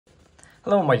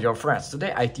Hello my dear friends,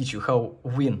 today I teach you how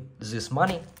win this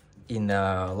money in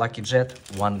Lucky Jet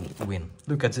 1 win.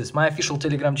 Look at this, my official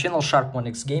Telegram channel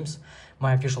Shark1x Games,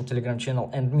 my official Telegram channel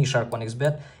and me Shark1x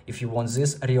Bet if you want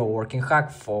this real working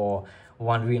hack for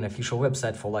 1 win official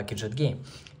website for Lucky Jet game.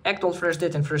 Actual fresh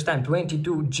date and fresh time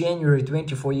 22 January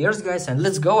 24 years guys, and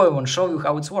let's go. I want to show you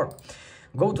how it's work.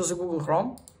 Go to the Google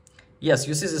Chrome. Yes,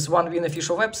 you see this 1 win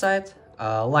official website,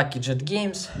 Lucky Jet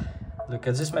Games. Look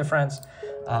at this my friends.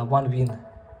 1 win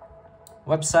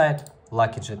website,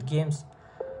 Lucky Jet Games.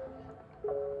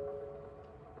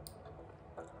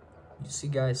 You see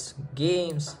guys,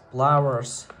 games,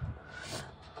 flowers,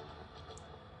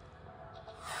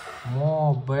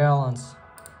 more balance,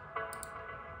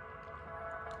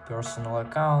 personal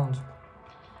account,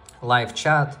 live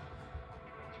chat.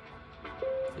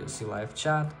 You see live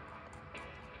chat.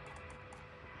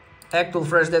 Actual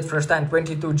fresh date, fresh time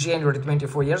 22 January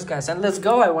 24 years guys, and let's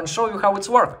go. I want to show you how it's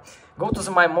work. Go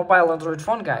to my mobile Android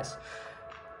phone guys.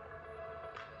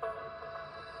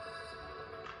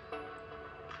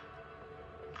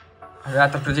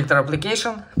 Aviator Predictor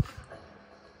application.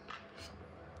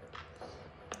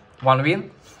 1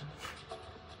 win.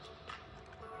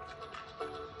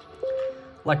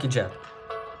 Lucky Jet.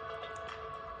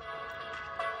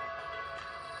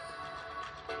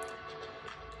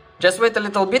 Just wait a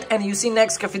little bit and you see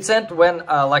next coefficient when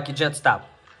Lucky Jet stop.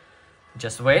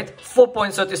 Just wait.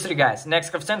 4.33 guys. Next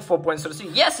coefficient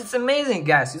 4.33. Yes, it's amazing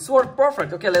guys. It's worked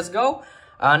perfect. Okay, let's go.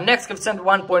 Next coefficient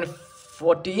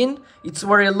 1.14. It's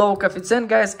very low coefficient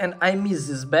guys, and I miss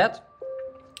this bet.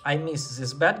 I miss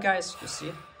this bet guys. You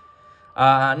see.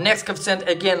 Next coefficient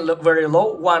again very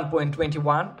low.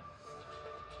 1.21.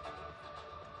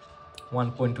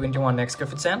 1.21 next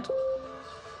coefficient.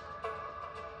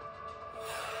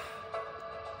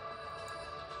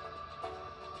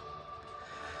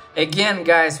 Again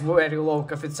guys, very low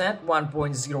coefficient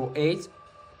 1.08.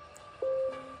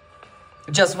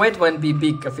 Just wait when be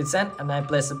big coefficient and I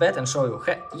place a bet and show you.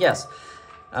 Yes,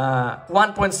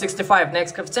 1.65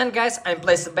 next coefficient guys, I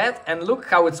place a bet and look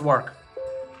how it's work.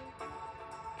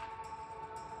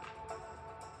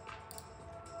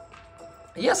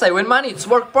 Yes, I win money. It's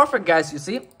worked perfect guys, you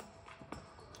see.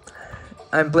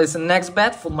 I'm placing next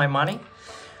bet for my money.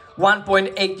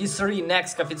 1.83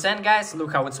 next coefficient guys,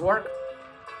 look how it's work.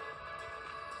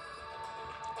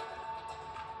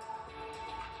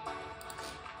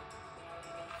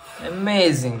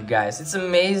 Amazing guys, it's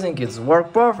amazing, it's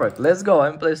work perfect. Let's go.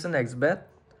 I'm placing next bet.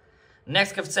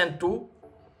 Next coefficient 2.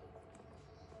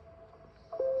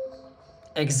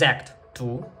 Exact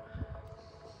 2.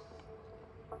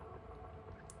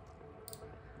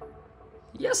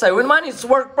 Yes, I win money. It's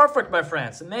worked perfect my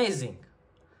friends. Amazing.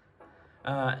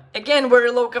 Again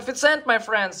very low coefficient my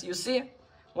friends, you see.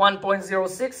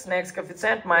 1.06 next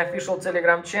coefficient, my official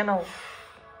Telegram channel.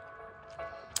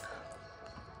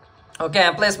 Okay,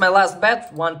 I placed my last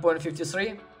bet,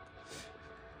 1.53,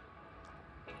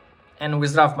 and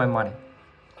withdraw my money.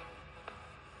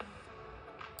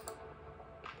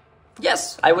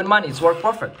 Yes, I win money, it's worked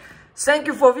perfect. Thank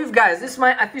you for viewing guys. This is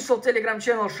my official Telegram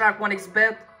channel, Shark1x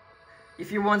Bet.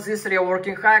 If you want this real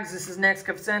working hack, this is next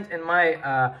coefficient in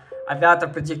my Aviator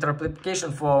Predictor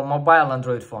application for mobile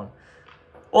Android phone.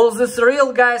 All this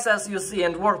real guys as you see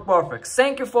and work perfect.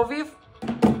 Thank you for viewing.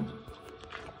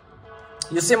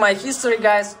 You see my history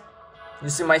guys, you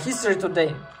see my history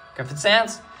today,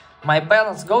 coefficients, my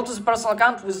balance. Go to the personal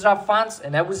account, withdraw funds,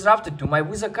 and I withdrew it to my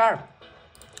Visa card.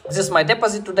 This is my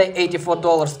deposit today,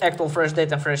 $84, actual fresh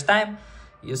date and fresh time.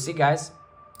 You see guys,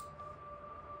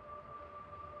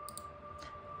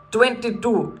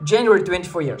 22 January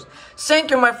 24 years.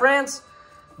 Thank you my friends,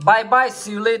 bye bye,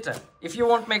 see you later. If you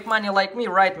want to make money like me,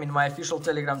 write me in my official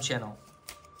Telegram channel.